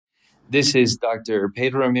This is Dr.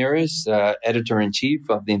 Pedro Ramirez, Editor-in-Chief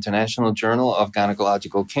of the International Journal of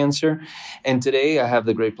Gynecological Cancer. And today I have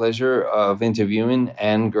the great pleasure of interviewing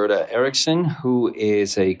Gerda Eriksson, who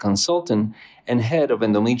is a consultant and head of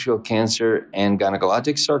endometrial cancer and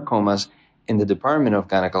gynecologic sarcomas in the Department of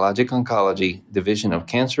Gynecologic Oncology, Division of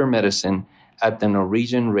Cancer Medicine at the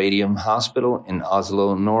Norwegian Radium Hospital in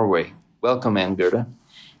Oslo, Norway. Welcome, Gerda.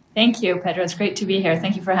 Thank you, Pedro. It's great to be here.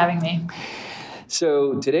 Thank you for having me.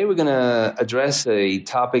 So today we're going to address a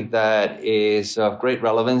topic that is of great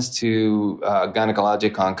relevance to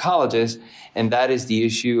gynecologic oncologists, and that is the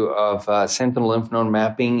issue of sentinel lymph node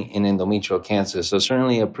mapping in endometrial cancer. So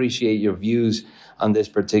certainly appreciate your views on this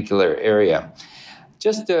particular area.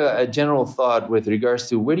 Just a general thought with regards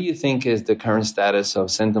to where do you think is the current status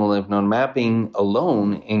of sentinel lymph node mapping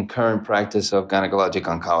alone in current practice of gynecologic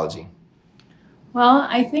oncology? Well,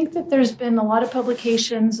 I think that there's been a lot of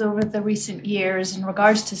publications over the recent years in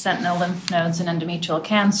regards to sentinel lymph nodes and endometrial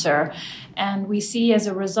cancer. And we see as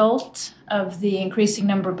a result of the increasing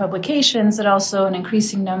number of publications that also an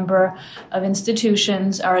increasing number of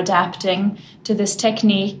institutions are adapting to this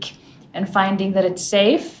technique and finding that it's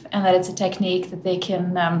safe and that it's a technique that they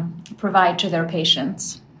can provide to their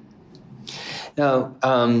patients. Now,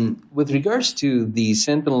 with regards to the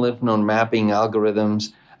sentinel lymph node mapping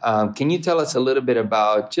algorithms, can you tell us a little bit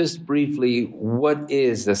about, just briefly, what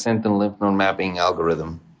is the sentinel lymph node mapping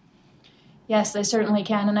algorithm? Yes, I certainly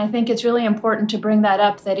can. And I think it's really important to bring that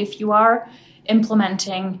up, that if you are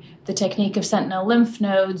implementing the technique of sentinel lymph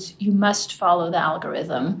nodes, you must follow the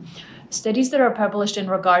algorithm. Studies that are published in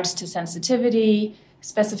regards to sensitivity,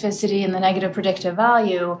 specificity, and the negative predictive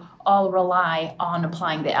value all rely on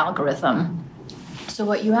applying the algorithm. So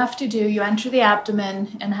what you have to do, you enter the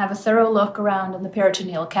abdomen and have a thorough look around in the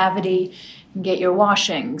peritoneal cavity and get your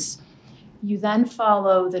washings. You then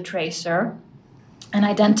follow the tracer and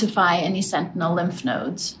identify any sentinel lymph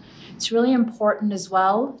nodes. It's really important as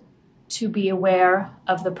well to be aware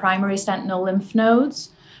of the primary sentinel lymph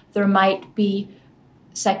nodes. There might be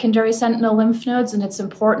secondary sentinel lymph nodes, and it's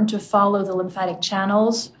important to follow the lymphatic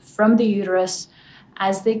channels from the uterus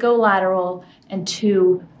as they go lateral and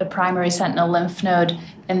to the primary sentinel lymph node,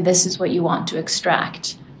 and this is what you want to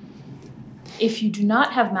extract. If you do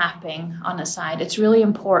not have mapping on a side, it's really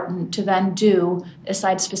important to then do a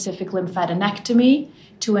site-specific lymphadenectomy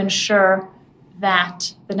to ensure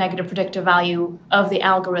that the negative predictive value of the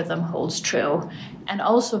algorithm holds true. And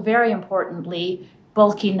also, very importantly,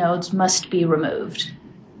 bulky nodes must be removed.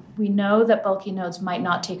 We know that bulky nodes might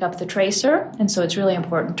not take up the tracer, and so it's really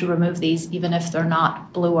important to remove these even if they're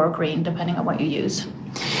not blue or green, depending on what you use.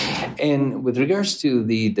 And with regards to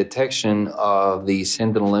the detection of the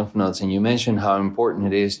sentinel lymph nodes, and you mentioned how important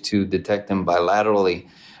it is to detect them bilaterally,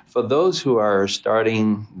 for those who are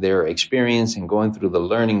starting their experience and going through the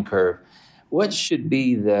learning curve, what should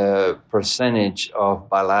be the percentage of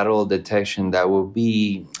bilateral detection that will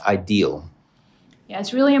be ideal? Yeah,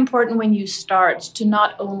 it's really important when you start to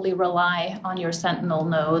not only rely on your sentinel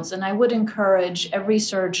nodes, and I would encourage every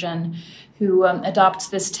surgeon who adopts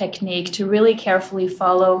this technique to really carefully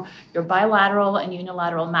follow your bilateral and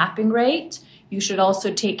unilateral mapping rate. You should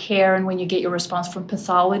also take care, and when you get your response from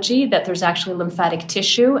pathology, that there's actually lymphatic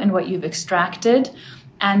tissue in what you've extracted,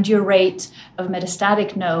 and your rate of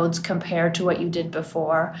metastatic nodes compared to what you did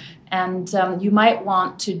before. And you might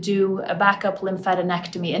want to do a backup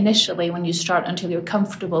lymphadenectomy initially when you start until you're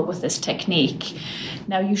comfortable with this technique.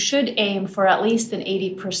 Now, you should aim for at least an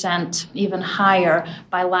 80%, even higher,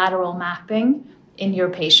 bilateral mapping in your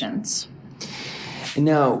patients.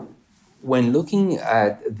 Now, when looking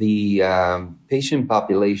at the patient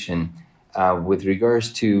population with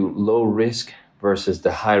regards to low risk versus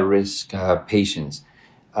the high risk patients,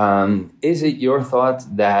 is it your thought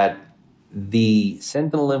that the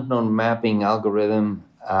sentinel lymph node mapping algorithm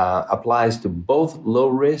applies to both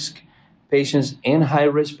low-risk patients and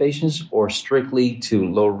high-risk patients, or strictly to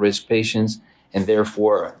low-risk patients, and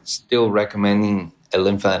therefore still recommending a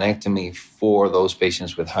lymphadenectomy for those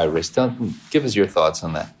patients with high risk? Give us your thoughts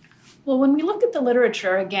on that. Well, when we look at the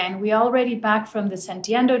literature, again, we already back from the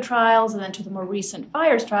Sentinel trials and then to the more recent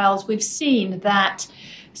FIRES trials, we've seen that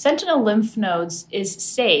sentinel lymph nodes is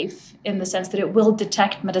safe in the sense that it will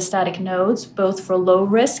detect metastatic nodes both for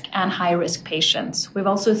low-risk and high-risk patients. We've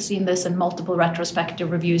also seen this in multiple retrospective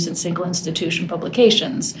reviews and single institution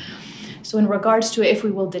publications. So in regards to if we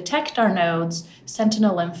will detect our nodes,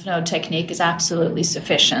 sentinel lymph node technique is absolutely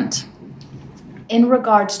sufficient. In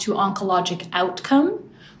regards to oncologic outcome,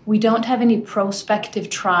 we don't have any prospective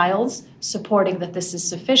trials supporting that this is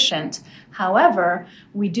sufficient. However,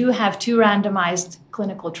 we do have 2 randomized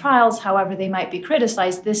clinical trials. However, they might be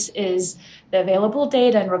criticized. This is the available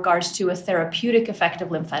data in regards to a therapeutic effect of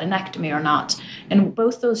lymphadenectomy or not. In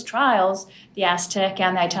both those trials, the Aztec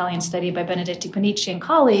and the Italian study by Benedetti Panici and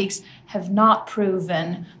colleagues have not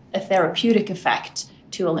proven a therapeutic effect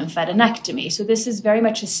to a lymphadenectomy. So this is very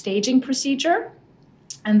much a staging procedure,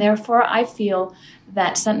 and therefore I feel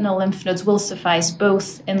that sentinel lymph nodes will suffice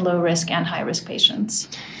both in low-risk and high-risk patients.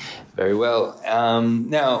 Very well.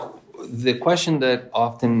 Now, the question that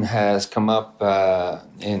often has come up,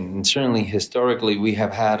 and certainly historically, we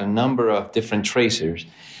have had a number of different tracers.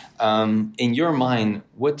 In your mind,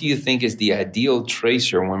 what do you think is the ideal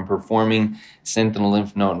tracer when performing sentinel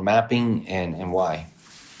lymph node mapping, and why?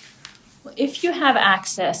 If you have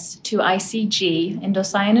access to ICG,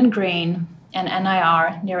 indocyanine green, and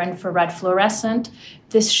NIR, near-infrared fluorescent,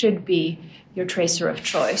 this should be your tracer of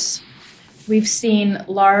choice. We've seen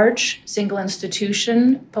large single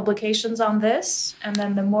institution publications on this, and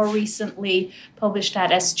then the more recently published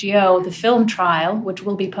at SGO, the film trial, which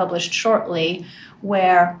will be published shortly,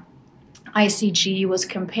 where ICG was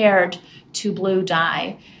compared to blue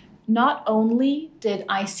dye. Not only did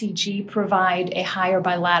ICG provide a higher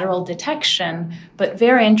bilateral detection, but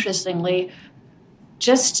very interestingly,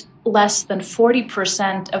 just less than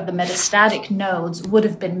 40% of the metastatic nodes would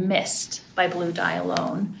have been missed by blue dye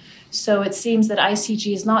alone. So it seems that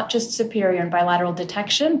ICG is not just superior in bilateral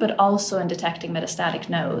detection, but also in detecting metastatic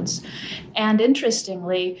nodes. And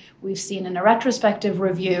interestingly, we've seen in a retrospective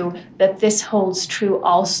review that this holds true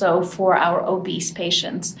also for our obese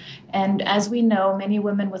patients. And as we know, many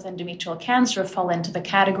women with endometrial cancer fall into the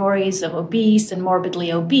categories of obese and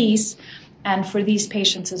morbidly obese. And for these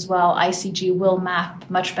patients as well, ICG will map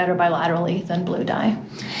much better bilaterally than blue dye.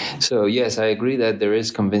 So yes, I agree that there is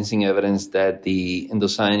convincing evidence that the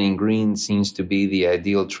indocyanine green seems to be the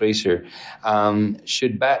ideal tracer.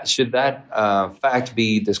 Should that fact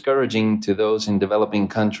be discouraging to those in developing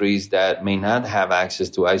countries that may not have access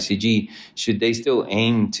to ICG? Should they still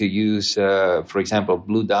aim to use, for example,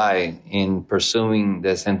 blue dye in pursuing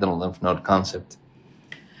the sentinel lymph node concept?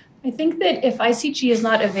 I think that if ICG is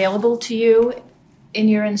not available to you in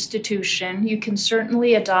your institution, you can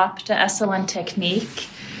certainly adopt a SLN technique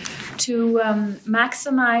to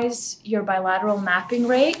maximize your bilateral mapping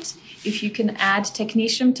rate. If you can add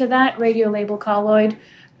technetium to that, radiolabel colloid,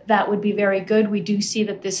 that would be very good. We do see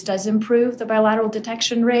that this does improve the bilateral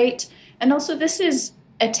detection rate. And also this is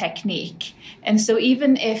a technique. And so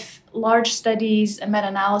even if large studies and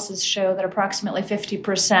meta-analysis show that approximately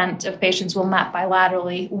 50% of patients will map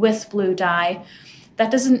bilaterally with blue dye,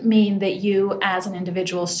 that doesn't mean that you as an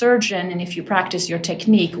individual surgeon, and if you practice your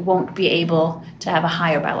technique, won't be able to have a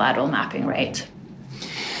higher bilateral mapping rate.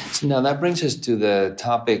 So now that brings us to the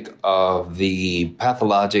topic of the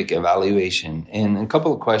pathologic evaluation, and a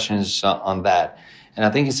couple of questions on that. And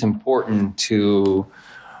I think it's important to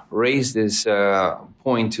raise this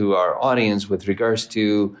point to our audience with regards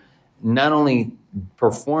to not only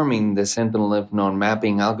performing the sentinel lymph node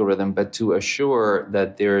mapping algorithm, but to assure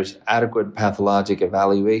that there's adequate pathologic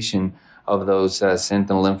evaluation of those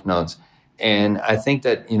sentinel lymph nodes. And I think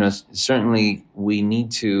that, certainly we need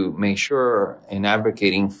to make sure in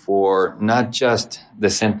advocating for not just the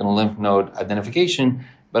sentinel lymph node identification,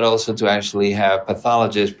 but also to actually have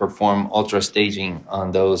pathologists perform ultra staging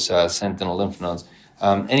on those sentinel lymph nodes.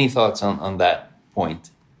 Any thoughts on that point?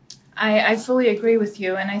 I fully agree with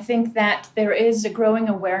you, and I think that there is a growing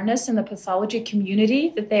awareness in the pathology community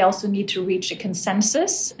that they also need to reach a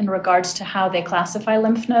consensus in regards to how they classify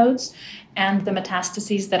lymph nodes and the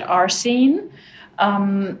metastases that are seen.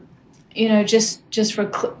 Just for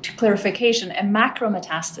clarification, a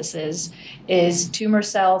macrometastasis is tumor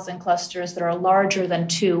cells and clusters that are larger than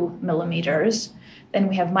 2 millimeters. Then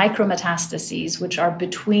we have micrometastases, which are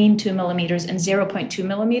between 2 millimeters and 0.2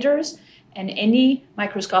 millimeters. And any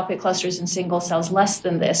microscopic clusters in single cells less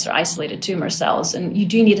than this are isolated tumor cells. And you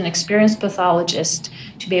do need an experienced pathologist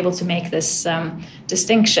to be able to make this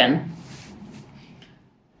distinction.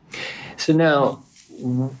 So now,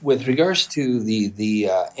 with regards to the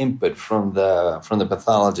input from the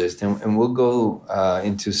pathologist, and we'll go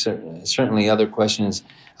into certainly other questions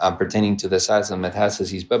pertaining to the size of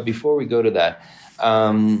metastases. But before we go to that,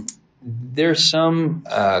 there's some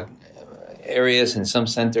areas and some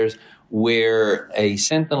centers where a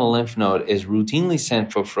sentinel lymph node is routinely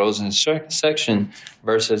sent for frozen section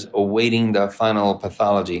versus awaiting the final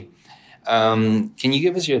pathology. Can you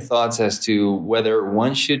give us your thoughts as to whether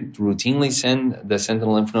one should routinely send the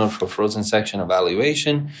sentinel lymph node for frozen section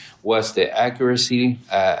evaluation? What's the accuracy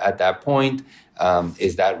at that point?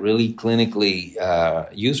 Is that really clinically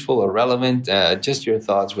useful or relevant? Just your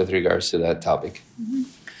thoughts with regards to that topic. Mm-hmm.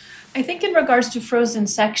 I think in regards to frozen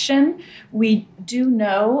section, we do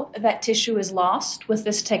know that tissue is lost with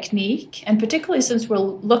this technique, and particularly since we're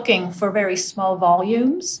looking for very small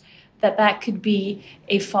volumes, that could be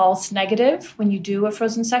a false negative when you do a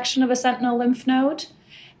frozen section of a sentinel lymph node.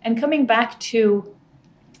 And coming back to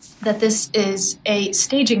that this is a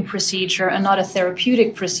staging procedure and not a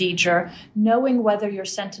therapeutic procedure, knowing whether your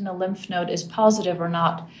sentinel lymph node is positive or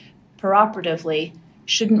not peroperatively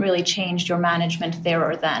shouldn't really change your management there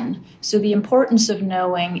or then. So the importance of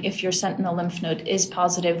knowing if your sentinel lymph node is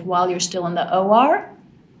positive while you're still in the OR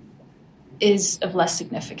is of less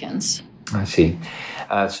significance. I see.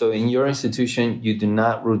 So in your institution, you do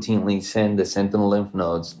not routinely send the sentinel lymph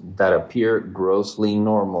nodes that appear grossly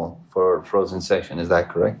normal for frozen section. Is that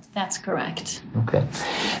correct? That's correct. Okay.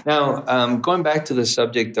 Now, going back to the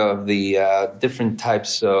subject of the different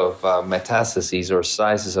types of metastases or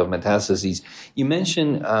sizes of metastases, you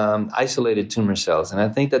mentioned isolated tumor cells, and I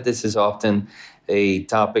think that this is often a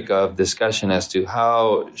topic of discussion as to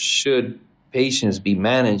how should patients be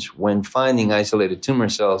managed when finding isolated tumor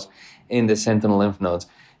cells in the sentinel lymph nodes.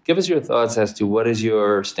 Give us your thoughts as to what is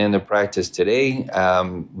your standard practice today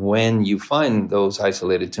when you find those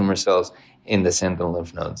isolated tumor cells in the sentinel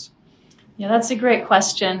lymph nodes. Yeah, that's a great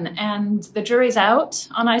question. And the jury's out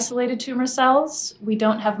on isolated tumor cells. We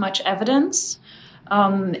don't have much evidence.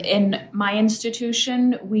 In my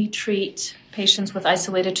institution, we treat patients with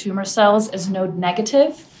isolated tumor cells as node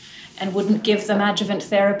negative and wouldn't give them adjuvant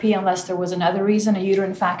therapy unless there was another reason,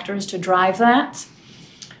 uterine factors to drive that.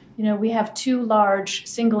 You know, we have two large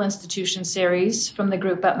single institution series from the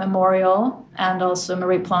group at Memorial and also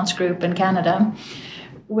Marie Plante's group in Canada,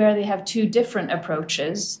 where they have two different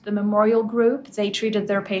approaches. The Memorial group, they treated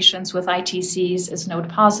their patients with ITCs as node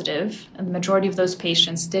positive, and the majority of those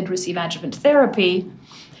patients did receive adjuvant therapy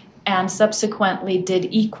and subsequently did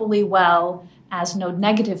equally well as node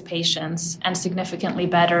negative patients and significantly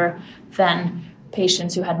better than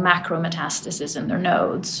patients who had macrometastasis in their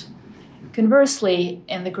nodes. Conversely,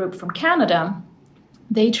 in the group from Canada,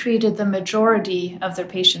 they treated the majority of their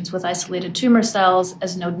patients with isolated tumor cells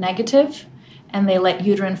as node negative, and they let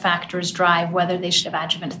uterine factors drive whether they should have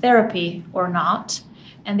adjuvant therapy or not.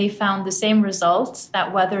 And they found the same results,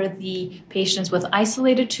 that whether the patients with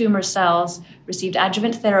isolated tumor cells received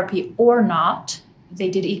adjuvant therapy or not, they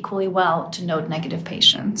did equally well to node negative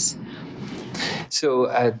patients. So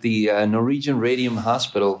at the Norwegian Radium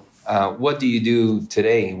Hospital, what do you do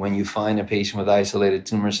today when you find a patient with isolated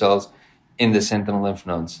tumor cells in the sentinel lymph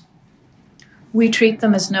nodes? We treat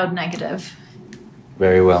them as node negative.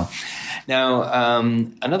 Very well. Now,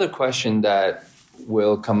 another question that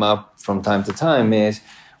will come up from time to time is,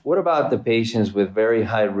 what about the patients with very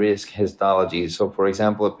high-risk histology? So, for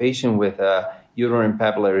example, a patient with a uterine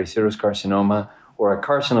papillary serous carcinoma or a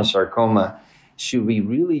carcinosarcoma, should we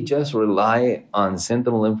really just rely on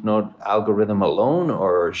sentinel lymph node algorithm alone,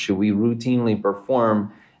 or should we routinely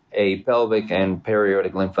perform a pelvic and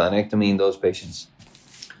periodic lymphadenectomy in those patients?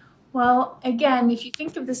 Well, again, if you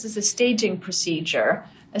think of this as a staging procedure,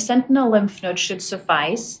 a sentinel lymph node should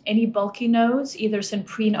suffice. Any bulky nodes, either sent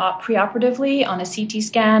preoperatively on a CT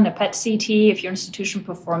scan, a PET CT, if your institution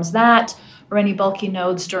performs that, or any bulky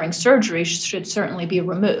nodes during surgery should certainly be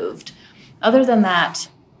removed. Other than that,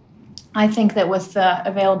 I think that with the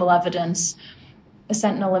available evidence, a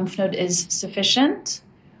sentinel lymph node is sufficient.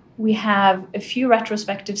 We have a few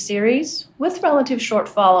retrospective series with relative short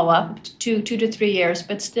follow-up, 2 to 3 years,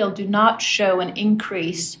 but still do not show an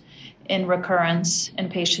increase in recurrence in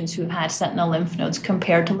patients who've had sentinel lymph nodes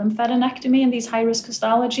compared to lymphadenectomy in these high-risk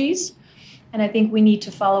histologies. And I think we need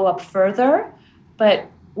to follow up further, but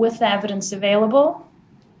with the evidence available,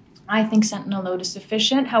 I think sentinel node is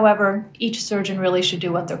sufficient. However, each surgeon really should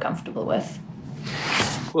do what they're comfortable with.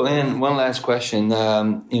 Well, and one last question.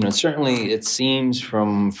 Certainly it seems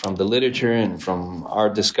from the literature and from our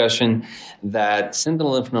discussion that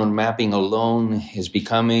sentinel lymph node mapping alone is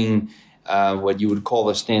becoming what you would call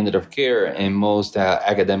the standard of care in most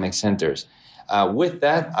academic centers. With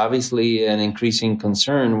that, obviously, an increasing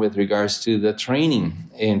concern with regards to the training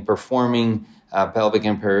in performing pelvic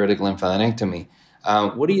and periodic lymphadenectomy.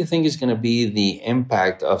 What do you think is going to be the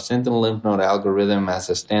impact of sentinel lymph node algorithm as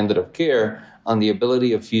a standard of care on the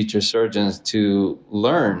ability of future surgeons to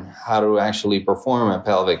learn how to actually perform a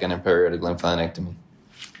pelvic and a periodic lymphadenectomy?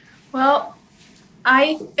 Well,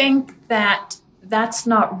 I think that that's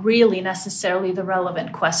not really necessarily the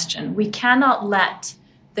relevant question. We cannot let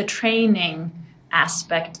the training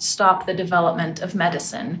aspect stop the development of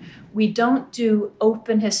medicine. We don't do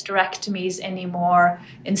open hysterectomies anymore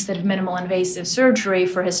instead of minimal invasive surgery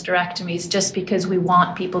for hysterectomies just because we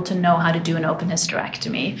want people to know how to do an open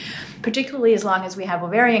hysterectomy, particularly as long as we have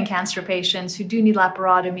ovarian cancer patients who do need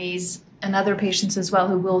laparotomies and other patients as well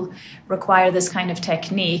who will require this kind of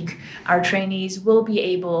technique. Our trainees will be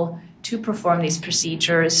able to perform these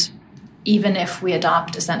procedures even if we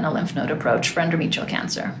adopt a sentinel lymph node approach for endometrial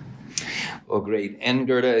cancer. Well, great. And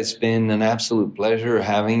Gerda, it's been an absolute pleasure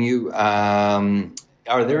having you.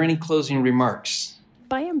 Are there any closing remarks?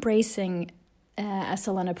 By embracing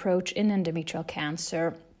SLN approach in endometrial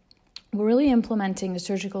cancer, we're really implementing a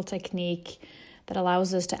surgical technique that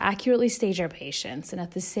allows us to accurately stage our patients and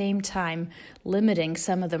at the same time limiting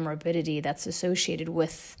some of the morbidity that's associated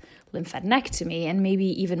with lymphadenectomy. And maybe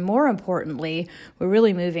even more importantly, we're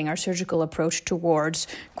really moving our surgical approach towards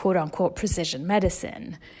quote-unquote precision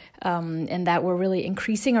medicine. And that we're really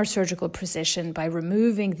increasing our surgical precision by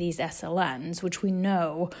removing these SLNs, which we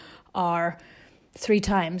know are 3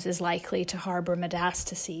 times as likely to harbor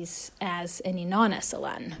metastases as any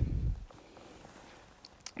non-SLN.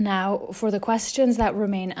 Now, for the questions that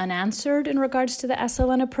remain unanswered in regards to the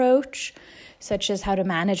SLN approach, such as how to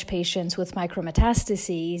manage patients with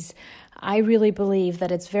micrometastases, I really believe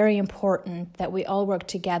that it's very important that we all work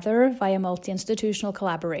together via multi-institutional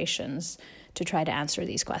collaborations to try to answer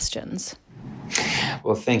these questions.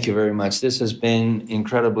 Well, thank you very much. This has been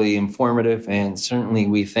incredibly informative, and certainly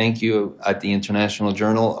we thank you at the International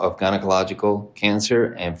Journal of Gynecological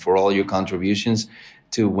Cancer and for all your contributions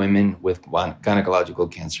to women with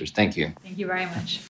gynecological cancers. Thank you. Thank you very much.